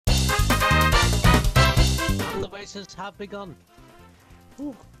races have begun.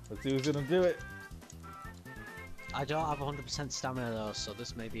 Ooh. Let's see who's gonna do it. I don't have 100% stamina though, so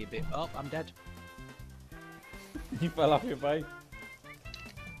this may be a bit. Oh, I'm dead. You fell off your bike.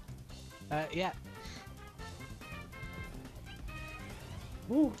 Yeah.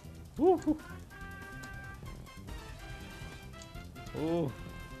 Ooh. Ooh. Ooh.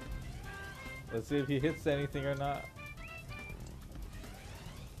 Let's see if he hits anything or not.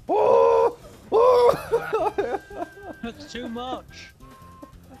 Oh! Oh! That's too much.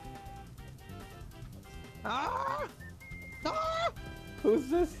 Ah! Ah! Who's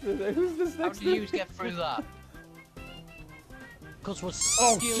this? Who's this How next do to you get through that? Because we're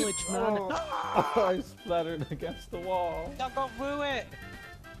Oh, skillage, shit. man. Oh. I splattered against the wall. I got through it.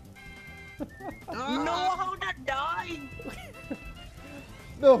 No, how to die?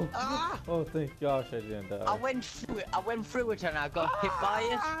 No! Ah! Oh, thank gosh I didn't die. I went through it and I got hit by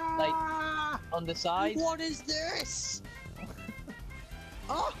it, like, on the side. What is this?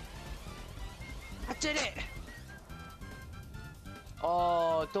 Oh! I did it!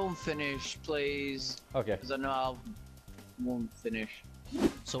 Oh, don't finish, please. Okay. Because I know I won't finish.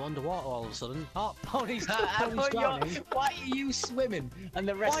 So underwater all of a sudden. Oh, pony's Why drowning. are you swimming? And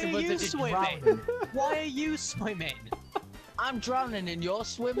the rest Why of are us you are just swimming? drowning. Why are you swimming? I'm drowning and you're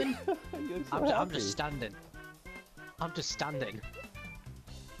swimming? You're so I'm happy. just standing. I'm just standing.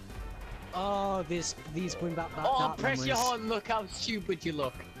 Oh, these bring back that. Oh, dark press your memories. horn, look how stupid you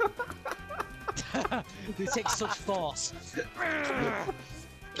look. They take such force.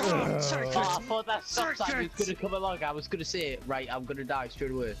 Oh, I thought that stop sign was gonna come along. I was gonna say, right, I'm gonna die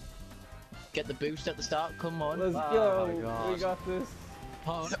straight away. Get the boost at the start, come on. Let's Oh go. my God. We got this.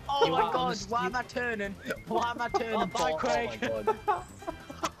 Oh, Oh you my are god, honest- why am I turning? Why am I turning? Oh, bye, for? Craig. Oh my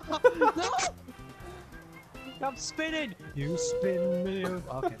god. No! I'm spinning! You spin me.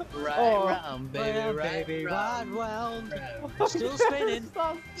 Okay. Right Oh. round, baby, Well, right baby, round. round. round. Still spinning.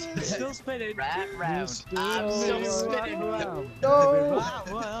 Stop spinning. Still spinning. Right round. Still I'm still spinning. round. No.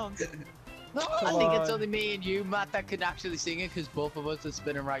 Right round. No! I think it's on. only me and you, Matt, that can actually sing it because both of us are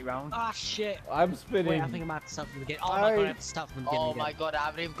spinning right round. Ah, shit. I'm spinning. Wait, I think I might have to start from the beginning. Oh my god, I have to start from the beginning Oh again. my god, I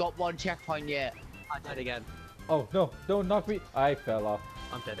haven't even got one checkpoint yet. I'm dead again. Oh no! Don't knock me! I fell off.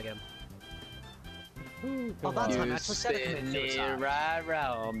 I'm dead again. Ooh, Oh, come that's on. fine. You actually said it spin coming me through time. right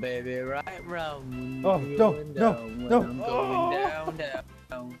round, baby, right round. Oh, When no, you're going no, down, when no. I'm Oh. going down,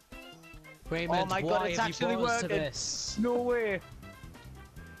 down. Raymond, Oh my god, why it's have you actually brought us to working. this? No way.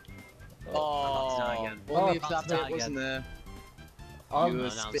 Oh, die Oh, again. only Oh, if that about to die bit wasn't there. I'm You no, were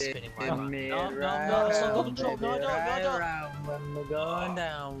I'm spinning spinning right round. me No, no, right no, it's not round, control. No, baby, no, no, right no. round. When we're going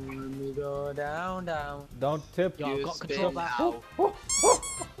down, when we go down, down. Don't tip. Yo, I've You got spin control back. out.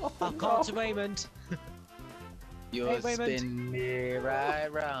 I've called to Raymond. You Hey, Raymond. spin me right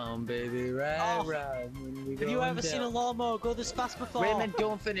round, baby, right Oh. round. When we Have you going ever seen a down. lawnmower go this fast before? Raymond,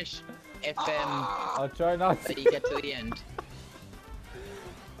 don't finish. If I'll try not to. you get to the end.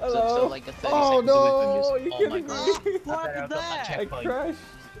 Hello. So like a 30 Oh seconds away from no! you. You Oh kidding my me? god. What I better happened have got my there? I checkpoint. crashed.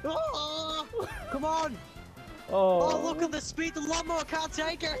 Oh, come on! Oh. Oh, look at the speed the lawnmower can't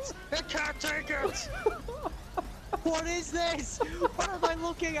take it! It can't take it! What is this? What am I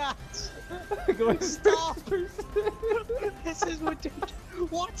looking at? Going Stop! 6%. This is ridiculous.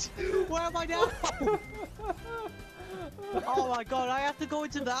 What? Where am I now? Oh my god, I have to go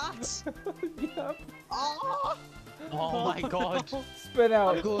into that? Yep. Oh, Oh my god. Spin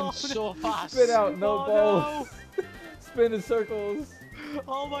I'm out. going so fast. Spin out. No Oh, balls. Spin in circles.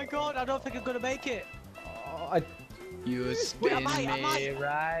 Oh my god, I don't think I'm gonna make it. Oh, You Wait, spin am I? me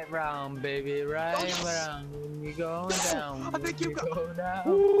right round, baby, right yes. round. When you go down, I think when you got- go down.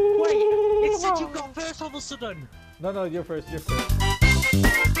 Wait, it said you got first all of a sudden. No, you're first. You're first.